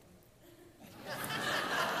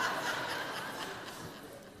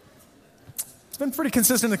 It's been pretty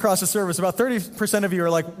consistent across the service. About 30% of you are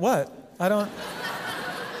like, what? I don't.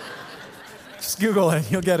 Just Google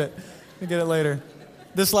it. You'll get it. You'll get it later.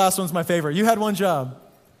 This last one's my favorite. You had one job.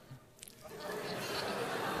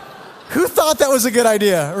 Who thought that was a good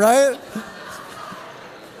idea, right?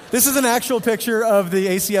 This is an actual picture of the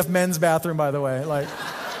ACF men's bathroom, by the way. Like,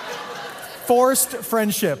 forced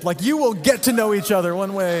friendship. Like, you will get to know each other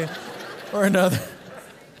one way or another.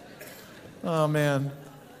 Oh, man.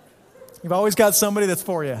 You've always got somebody that's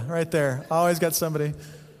for you, right there. Always got somebody.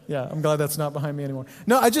 Yeah, I'm glad that's not behind me anymore.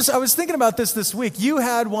 No, I was thinking about this week. You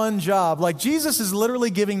had one job. Like, Jesus is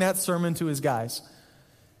literally giving that sermon to his guys.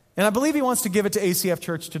 And I believe he wants to give it to ACF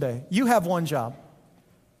Church today. You have one job.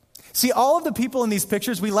 See, all of the people in these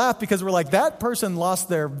pictures, we laugh because we're like, that person lost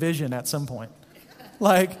their vision at some point.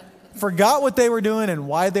 Like, forgot what they were doing and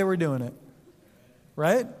why they were doing it.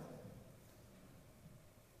 Right?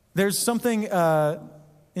 There's something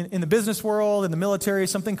in the business world, in the military,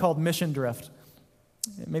 something called mission drift.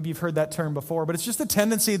 Maybe you've heard that term before, but it's just a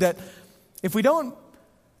tendency that if we don't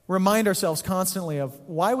remind ourselves constantly of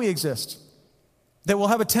why we exist, that we'll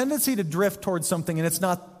have a tendency to drift towards something, and it's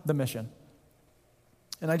not the mission.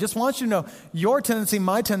 And I just want you to know, your tendency,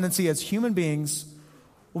 my tendency as human beings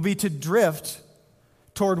will be to drift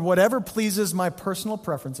toward whatever pleases my personal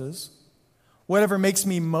preferences, whatever makes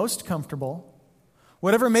me most comfortable,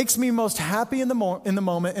 whatever makes me most happy in the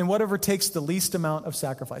moment, and whatever takes the least amount of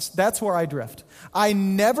sacrifice. That's where I drift. I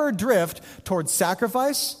never drift towards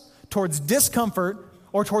sacrifice, towards discomfort,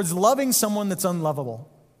 or towards loving someone that's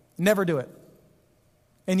unlovable. Never do it.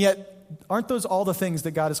 And yet, aren't those all the things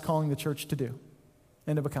that God is calling the church to do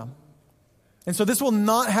and to become? And so this will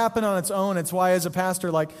not happen on its own. It's why as a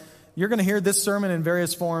pastor, like, you're going to hear this sermon in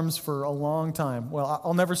various forms for a long time. Well,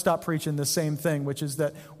 I'll never stop preaching the same thing, which is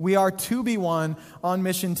that we are to be one on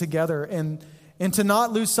mission together and to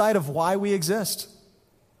not lose sight of why we exist.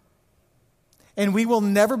 And we will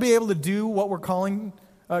never be able to do what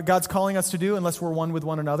God's calling us to do unless we're one with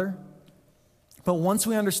one another. But once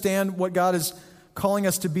we understand what God is calling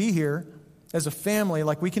us to be here as a family,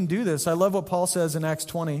 like, we can do this. I love what Paul says in Acts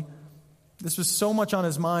 20. This was so much on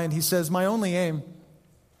his mind. He says, my only aim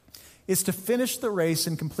is to finish the race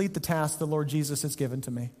and complete the task the Lord Jesus has given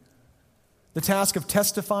to me. The task of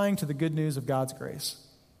testifying to the good news of God's grace.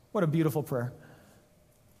 What a beautiful prayer.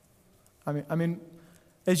 I mean,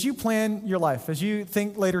 as you plan your life, as you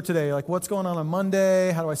think later today, like, what's going on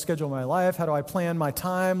Monday? How do I schedule my life? How do I plan my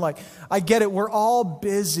time? Like, I get it. We're all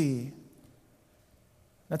busy.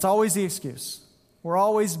 That's always the excuse. We're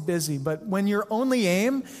always busy. But when your only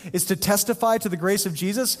aim is to testify to the grace of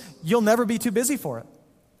Jesus, you'll never be too busy for it.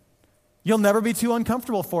 You'll never be too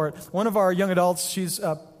uncomfortable for it. One of our young adults, she's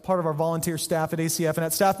part of our volunteer staff at ACF, and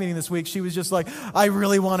at staff meeting this week, she was just like, I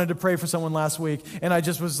really wanted to pray for someone last week, and I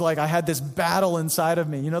just was like, I had this battle inside of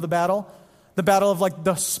me. You know the battle? The battle of like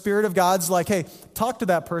the Spirit of God's like, hey, talk to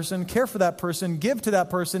that person, care for that person, give to that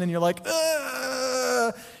person, and you're like,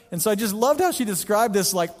 ugh. And so I just loved how she described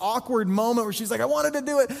this like awkward moment where she's like, I wanted to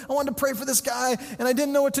do it. I wanted to pray for this guy, and I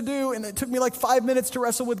didn't know what to do, and it took me like 5 minutes to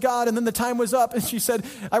wrestle with God, and then the time was up, and she said,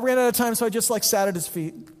 I ran out of time, so I just like sat at his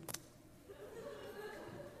feet.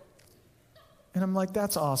 And I'm like,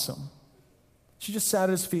 that's awesome. She just sat at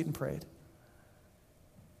his feet and prayed.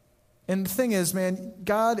 And the thing is, man,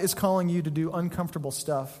 God is calling you to do uncomfortable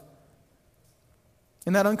stuff.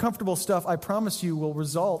 And that uncomfortable stuff, I promise you, will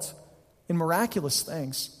result in miraculous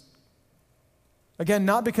things. Again,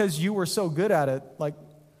 not because you were so good at it. Like,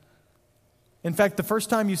 in fact, the first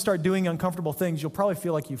time you start doing uncomfortable things, you'll probably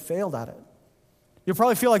feel like you failed at it. You'll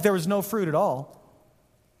probably feel like there was no fruit at all.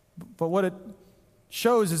 But what it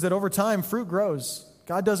shows is that over time, fruit grows.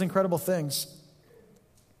 God does incredible things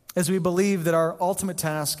as we believe that our ultimate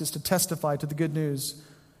task is to testify to the good news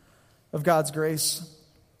of God's grace.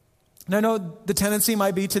 And I know the tendency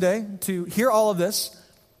might be today to hear all of this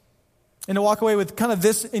and to walk away with kind of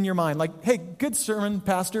this in your mind, like, hey, good sermon,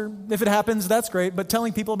 pastor. If it happens, that's great. But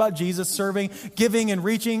telling people about Jesus, serving, giving, and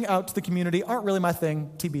reaching out to the community aren't really my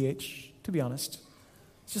thing, TBH, to be honest.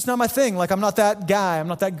 It's just not my thing. Like, I'm not that guy. I'm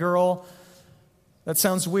not that girl. That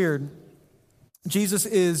sounds weird. Jesus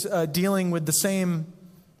is dealing with the same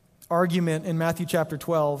argument in Matthew chapter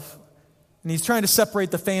 12. And he's trying to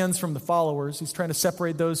separate the fans from the followers. He's trying to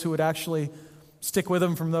separate those who would actually stick with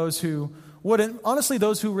him from those who wouldn't. Honestly,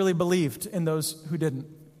 those who really believed and those who didn't.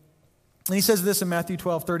 And he says this in Matthew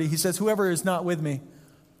 12:30. He says, whoever is not with me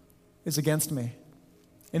is against me.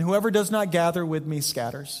 And whoever does not gather with me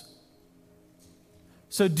scatters.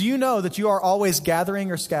 So do you know that you are always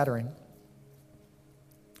gathering or scattering?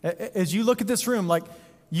 As you look at this room, like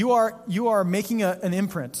you are making an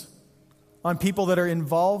imprint on people that are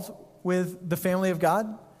involved with the family of God.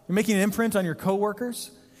 You're making an imprint on your coworkers,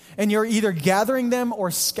 and you're either gathering them or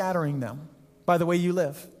scattering them by the way you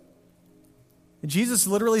live. And Jesus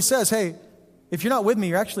literally says, hey, if you're not with me,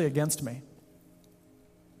 you're actually against me.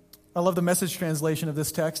 I love the Message translation of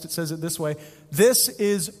this text. It says it this way: this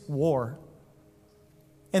is war,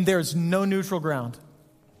 and there's no neutral ground.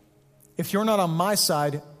 If you're not on my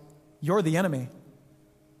side, you're the enemy.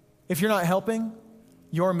 If you're not helping,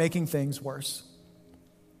 you're making things worse.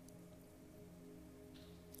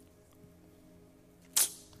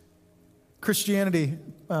 Christianity,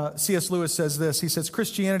 C.S. Lewis says this. He says,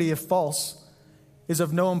 Christianity, if false, is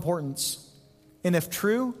of no importance, and if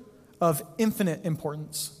true, of infinite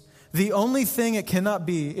importance. The only thing it cannot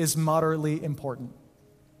be is moderately important.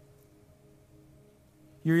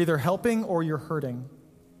 You're either helping or you're hurting.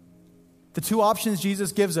 The two options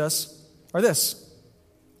Jesus gives us are this: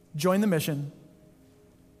 join the mission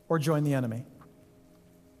or join the enemy.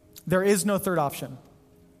 There is no third option.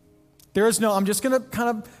 There is no, I'm just going to kind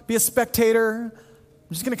of be a spectator.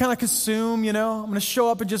 I'm just going to kind of consume, I'm going to show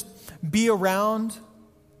up and just be around.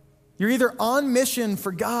 You're either on mission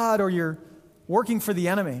for God or you're working for the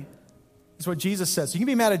enemy, is what Jesus says. So you can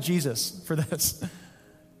be mad at Jesus for this.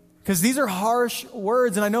 Because these are harsh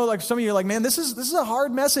words, and I know like some of you are like, man, this is a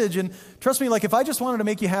hard message, and trust me, like if I just wanted to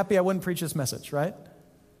make you happy, I wouldn't preach this message, right?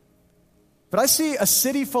 But I see a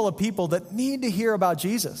city full of people that need to hear about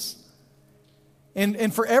Jesus.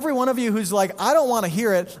 And for every one of you who's like, I don't want to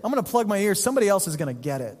hear it, I'm going to plug my ears, somebody else is going to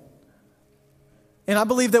get it. And I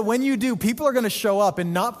believe that when you do, people are going to show up,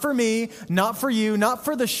 and not for me, not for you, not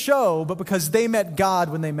for the show, but because they met God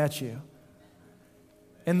when they met you.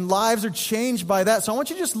 And lives are changed by that. So I want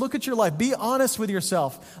you to just look at your life. Be honest with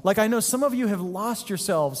yourself. Like I know some of you have lost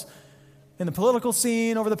yourselves in the political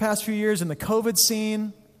scene over the past few years, in the COVID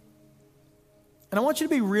scene. And I want you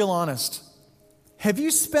to be real honest. Have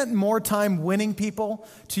you spent more time winning people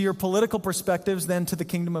to your political perspectives than to the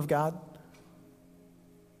kingdom of God?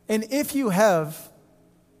 And if you have,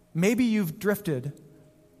 maybe you've drifted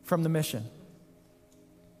from the mission.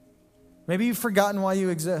 Maybe you've forgotten why you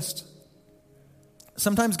exist.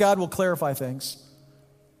 Sometimes God will clarify things.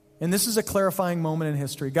 And this is a clarifying moment in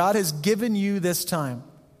history. God has given you this time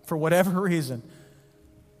for whatever reason.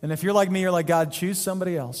 And if you're like me, you're like, God, choose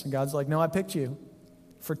somebody else. And God's like, no, I picked you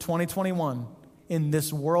for 2021 in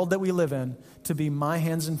this world that we live in to be my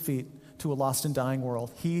hands and feet to a lost and dying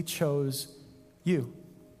world. He chose you.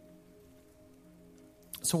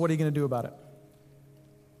 So what are you going to do about it?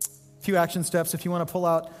 A few action steps. If you want to pull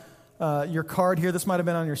out your card here, this might have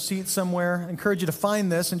been on your seat somewhere. I encourage you to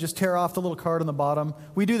find this and just tear off the little card on the bottom.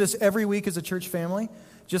 We do this every week as a church family.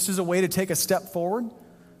 just as a way to take a step forward.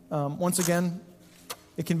 Once again,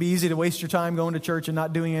 it can be easy to waste your time going to church and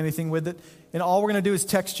not doing anything with it. And all we're going to do is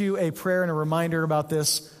text you a prayer and a reminder about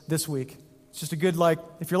this week. It's just a good,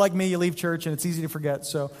 if you're like me, you leave church and it's easy to forget.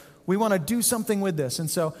 So we want to do something with this. And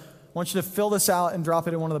so I want you to fill this out and drop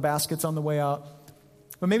it in one of the baskets on the way out.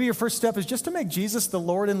 But maybe your first step is just to make Jesus the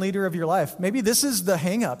Lord and leader of your life. Maybe this is the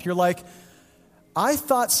hang up. You're like, I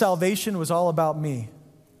thought salvation was all about me.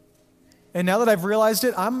 And now that I've realized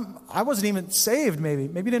it, I wasn't even saved maybe.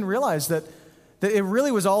 Maybe you didn't realize that it really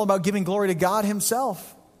was all about giving glory to God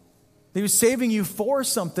himself. He was saving you for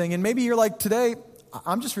something. And maybe you're like, today,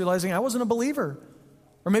 I'm just realizing I wasn't a believer.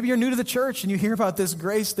 Or maybe you're new to the church and you hear about this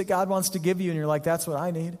grace that God wants to give you and you're like, that's what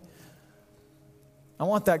I need. I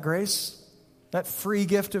want that grace, that free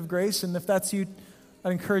gift of grace. And if that's you,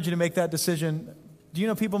 I'd encourage you to make that decision. Do you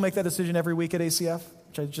know people make that decision every week at ACF?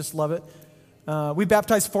 Which I just love it. We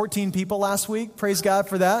baptized 14 people last week. Praise God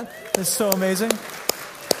for that. It's so amazing.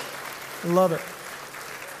 I love it.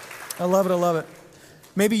 I love it. I love it.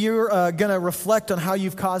 Maybe you're going to reflect on how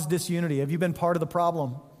you've caused disunity. Have you been part of the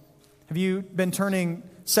problem? Have you been turning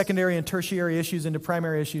secondary and tertiary issues into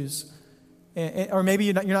primary issues? Or maybe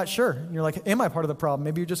you're not sure. You're like, am I part of the problem?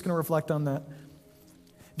 Maybe you're just going to reflect on that.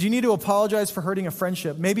 Do you need to apologize for hurting a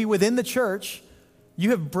friendship? Maybe within the church,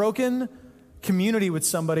 you have broken community with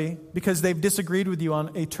somebody because they've disagreed with you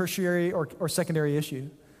on a tertiary or secondary issue.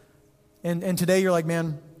 And today you're like,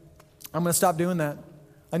 man, I'm going to stop doing that.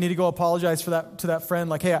 I need to go apologize for that to that friend.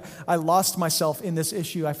 Like, hey, I lost myself in this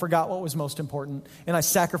issue. I forgot what was most important, and I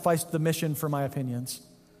sacrificed the mission for my opinions.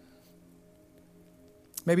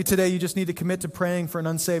 Maybe today you just need to commit to praying for an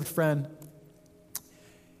unsaved friend.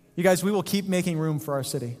 You guys, we will keep making room for our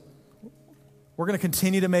city. We're going to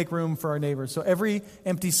continue to make room for our neighbors. So every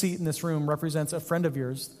empty seat in this room represents a friend of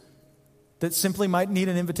yours that simply might need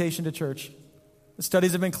an invitation to church. The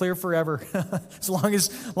studies have been clear forever. as long as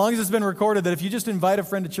it's been recorded that if you just invite a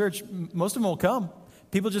friend to church, most of them will come.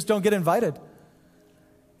 People just don't get invited.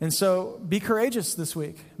 And so be courageous this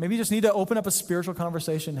week. Maybe you just need to open up a spiritual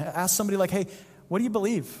conversation. Ask somebody like, hey, what do you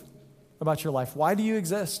believe about your life? Why do you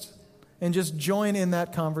exist? And just join in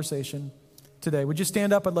that conversation today. Would you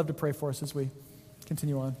stand up? I'd love to pray for us as we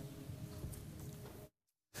continue on.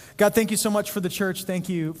 God, thank you so much for the church. Thank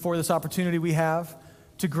you for this opportunity we have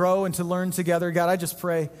to grow and to learn together. God, I just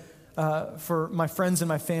pray for my friends and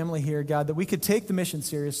my family here, God, that we could take the mission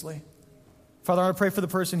seriously. Father, I want to pray for the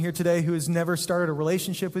person here today who has never started a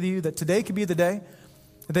relationship with you, that today could be the day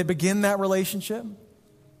that they begin that relationship.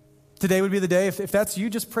 Today would be the day. If that's you,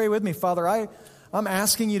 just pray with me. Father, I'm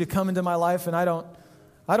asking you to come into my life, and I don't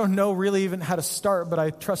know really even how to start, but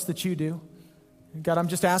I trust that you do. God, I'm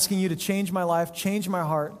just asking you to change my life, change my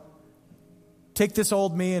heart. Take this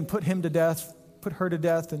old me and put him to death, put her to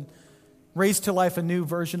death, and raise to life a new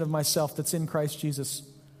version of myself that's in Christ Jesus.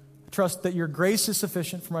 I trust that your grace is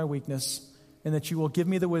sufficient for my weakness and that you will give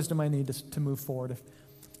me the wisdom I need to move forward.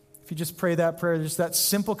 If you just pray that prayer, just that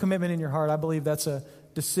simple commitment in your heart, I believe that's a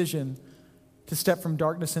decision to step from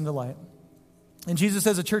darkness into light. And Jesus,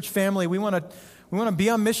 as a church family, we want to be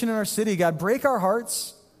on mission in our city. God, break our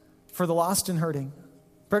hearts for the lost and hurting.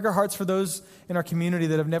 Break our hearts for those in our community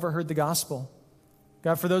that have never heard the gospel.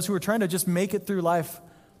 God, for those who are trying to just make it through life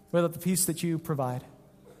without the peace that you provide.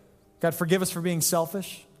 God, forgive us for being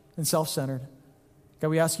selfish and self-centered. God,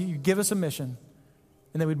 we ask you give us a mission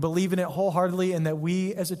and that we'd believe in it wholeheartedly and that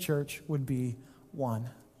we as a church would be one.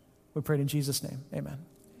 We pray it in Jesus' name. Amen.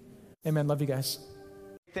 Amen. Love you guys.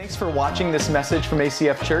 Thanks for watching this message from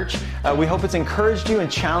ACF Church. We hope it's encouraged you and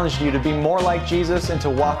challenged you to be more like Jesus and to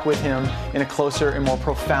walk with him in a closer and more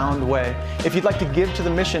profound way. If you'd like to give to the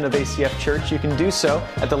mission of ACF Church, you can do so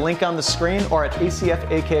at the link on the screen or at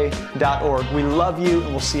acfak.org. We love you,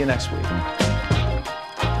 and we'll see you next week.